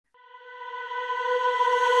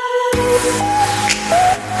Have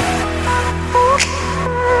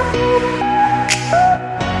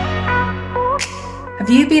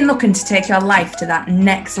you been looking to take your life to that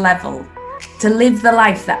next level? To live the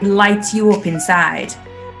life that lights you up inside?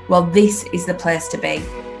 Well, this is the place to be.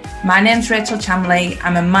 My name's Rachel Chamley.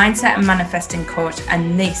 I'm a mindset and manifesting coach,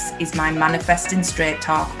 and this is my Manifesting Straight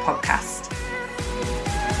Talk podcast.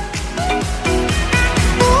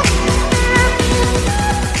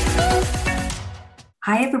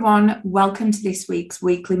 Hi everyone, welcome to this week's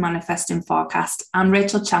weekly manifesting forecast. I'm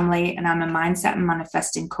Rachel Chamley and I'm a mindset and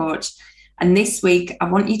manifesting coach. And this week, I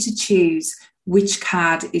want you to choose which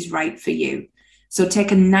card is right for you. So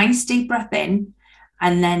take a nice deep breath in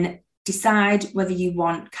and then decide whether you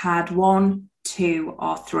want card 1, 2,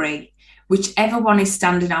 or 3. Whichever one is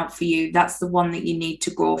standing out for you, that's the one that you need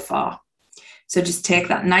to go for. So just take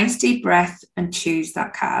that nice deep breath and choose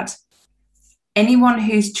that card. Anyone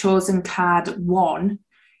who's chosen card 1,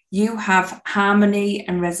 you have harmony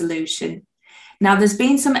and resolution. Now, there's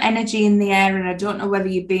been some energy in the air, and I don't know whether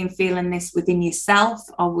you've been feeling this within yourself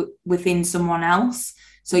or within someone else.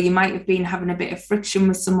 So you might have been having a bit of friction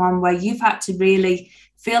with someone where you've had to really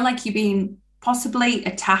feel like you're being possibly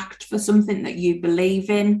attacked for something that you believe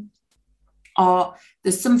in, or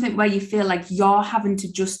there's something where you feel like you're having to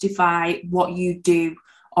justify what you do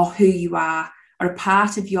or who you are, or a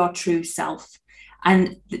part of your true self.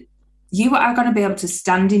 And you are going to be able to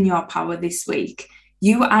stand in your power this week.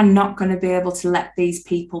 You are not going to be able to let these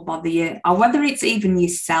people bother you, or whether it's even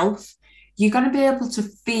yourself. You're going to be able to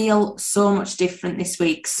feel so much different this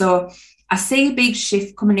week. So I see a big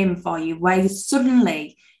shift coming in for you where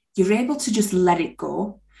you're able to just let it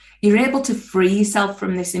go. You're able to free yourself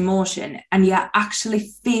from this emotion, and you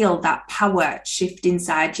actually feel that power shift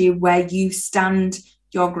inside you where you stand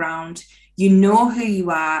your ground. You know who you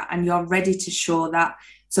are and you're ready to show that.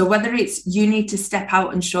 So whether it's you need to step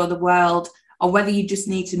out and show the world, or whether you just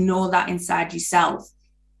need to know that inside yourself,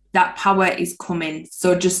 that power is coming.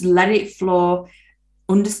 So just let it flow.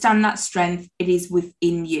 Understand that strength. It is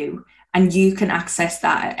within you and you can access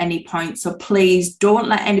that at any point. So please don't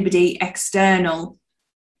let anybody external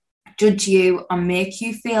judge you or make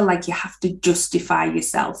you feel like you have to justify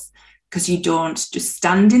yourself, because you don't. Just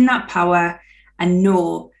stand in that power and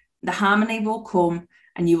know the harmony will come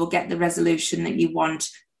and you will get the resolution that you want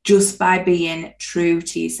just by being true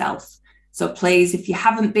to yourself. So please, if you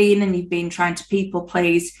haven't been and you've been trying to people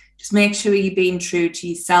please, just make sure you're being true to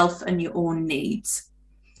yourself and your own needs.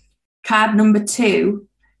 Card number 2,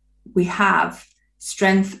 we have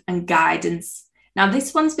strength and guidance. Now,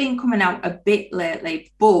 this one's been coming out a bit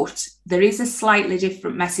lately, but there is a slightly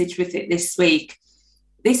different message with it this week.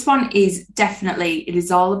 This one is definitely, it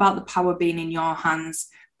is all about the power being in your hands,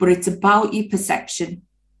 but it's about your perception.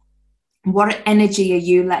 What energy are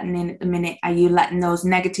you letting in at the minute? Are you letting those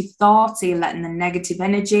negative thoughts? Are you letting the negative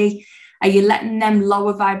energy? Are you letting them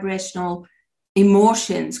lower vibrational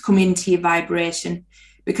emotions come into your vibration?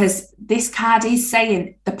 Because this card is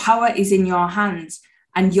saying the power is in your hands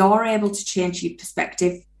and you're able to change your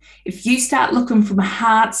perspective. If you start looking from a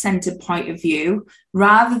heart-centered point of view,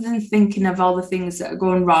 rather than thinking of all the things that are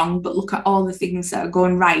going wrong, but look at all the things that are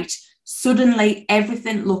going right, suddenly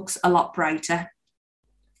everything looks a lot brighter.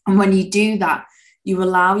 And when you do that, you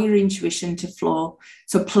allow your intuition to flow.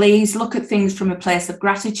 So please look at things from a place of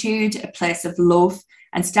gratitude, a place of love,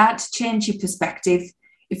 and start to change your perspective.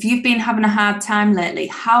 If you've been having a hard time lately,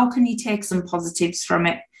 how can you take some positives from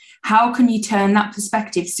it? How can you turn that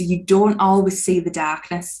perspective so you don't always see the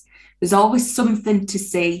darkness? There's always something to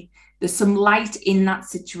see. There's some light in that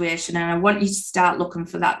situation, and I want you to start looking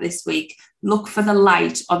for that this week. Look for the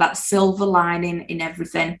light or that silver lining in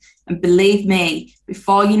everything. And believe me,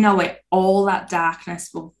 before you know it, all that darkness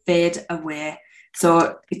will fade away.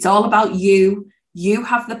 So it's all about you. You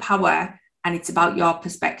have the power, and it's about your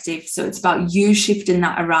perspective. So it's about you shifting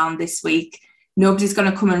that around this week. Nobody's going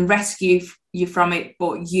to come and rescue you from it,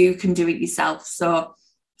 but you can do it yourself. So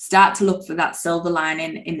start to look for that silver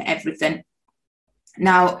lining in everything.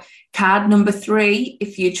 Now, card number 3,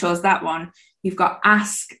 if you chose that one, you've got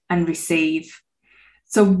ask and receive.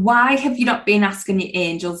 So why have you not been asking your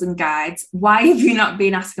angels and guides? Why have you not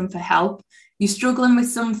been asking for help? You're struggling with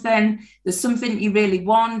something, there's something you really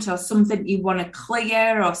want, or something you want to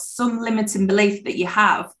clear, or some limiting belief that you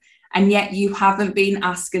have, and yet you haven't been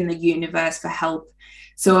asking the universe for help.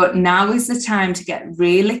 So now is the time to get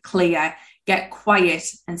really clear, get quiet,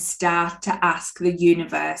 and start to ask the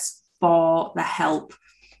universe for the help.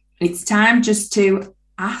 It's time just to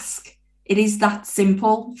ask. It is that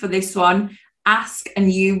simple for this one. Ask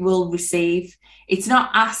and you will receive. It's not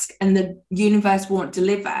ask and the universe won't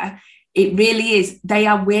deliver. It really is. They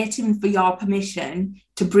are waiting for your permission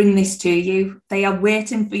to bring this to you. They are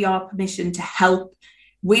waiting for your permission to help.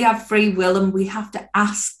 We have free will and we have to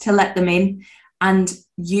ask to let them in. And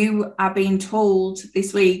you are being told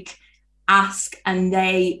this week, ask and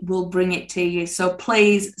they will bring it to you. So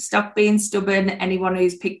please stop being stubborn. Anyone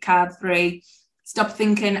who's picked card 3, stop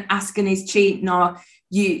thinking asking is cheating or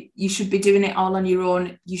you should be doing it all on your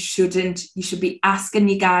own. You shouldn't. You should be asking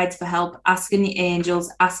your guides for help, asking your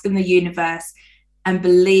angels, asking the universe. And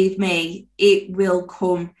believe me, it will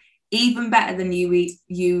come even better than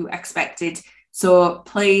you expected. So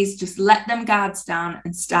please just let them guards down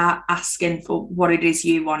and start asking for what it is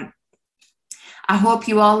you want. I hope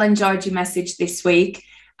you all enjoyed your message this week,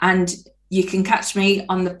 and you can catch me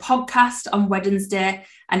on the podcast on Wednesday.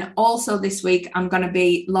 And also this week, I'm going to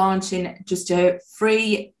be launching just a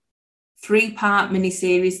free 3-part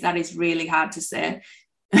mini-series. That is really hard to say.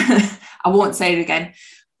 I won't say it again,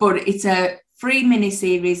 but it's a free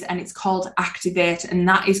mini-series and it's called Activate, and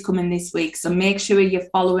that is coming this week. So make sure you're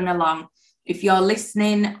following along. If you're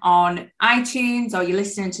listening on iTunes or you're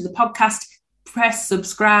listening to the podcast, press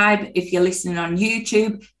subscribe. If you're listening on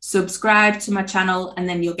YouTube, subscribe to my channel and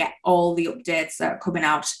then you'll get all the updates that are coming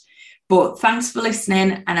out. But thanks for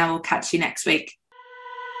listening and I will catch you next week.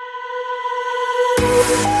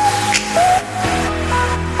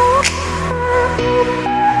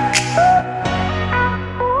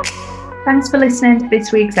 Thanks for listening to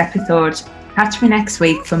this week's episode. Catch me next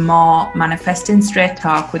week for more Manifesting Straight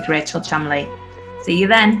Talk with Rachel Chamley. See you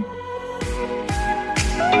then.